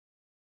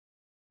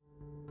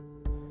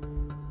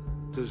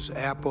Does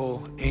Apple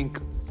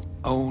Inc.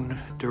 own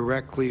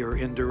directly or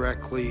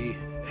indirectly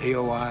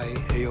AOI,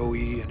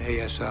 AOE, and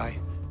ASI?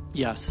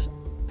 Yes.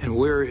 And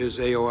where is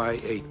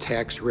AOI a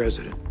tax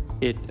resident?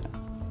 It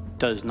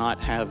does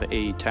not have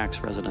a tax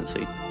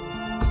residency.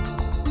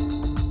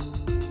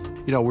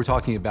 You know, we're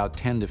talking about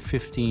 10 to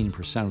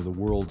 15% of the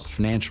world's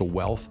financial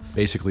wealth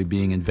basically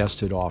being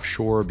invested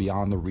offshore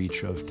beyond the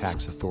reach of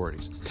tax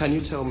authorities. Can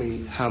you tell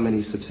me how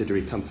many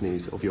subsidiary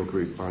companies of your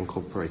group are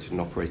incorporated and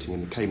operating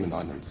in the Cayman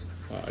Islands?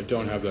 I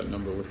don't have that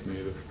number with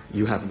me either.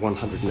 You have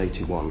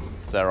 181.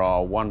 There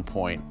are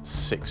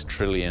 $1.6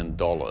 trillion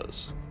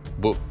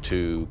booked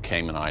to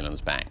Cayman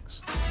Islands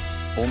banks.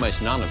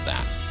 Almost none of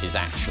that is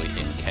actually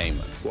in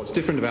Cayman. What's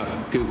different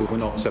about Google, we're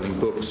not selling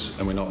books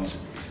and we're not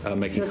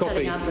making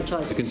coffee.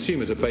 The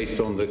consumers are based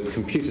on the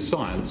computer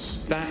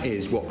science. That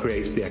is what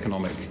creates the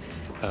economic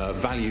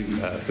value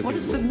for Google. What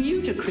does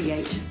Bermuda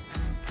create?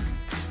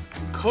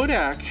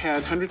 Kodak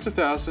had hundreds of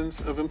thousands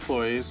of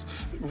employees,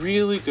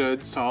 really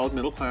good, solid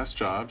middle-class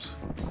jobs.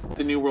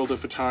 The new world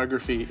of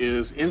photography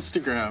is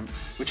Instagram,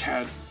 which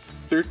had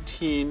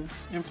 13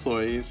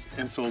 employees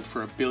and sold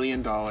for $1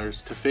 billion to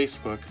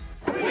Facebook.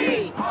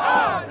 We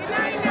are the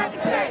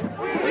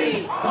 99%!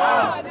 We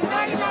are the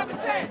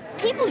 99%!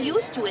 People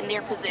used to, in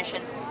their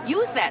positions,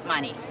 use that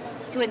money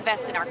to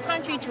invest in our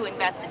country, to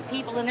invest in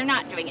people, and they're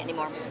not doing it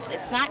anymore.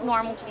 It's not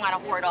normal to want to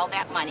hoard all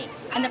that money,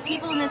 and the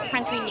people in this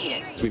country need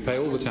it. We pay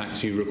all the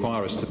tax you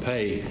require us to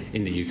pay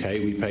in the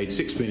UK. We paid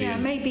 £6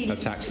 billion of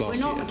tax last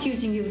year. We're not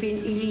accusing you of being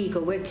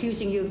illegal, we're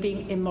accusing you of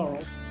being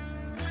immoral.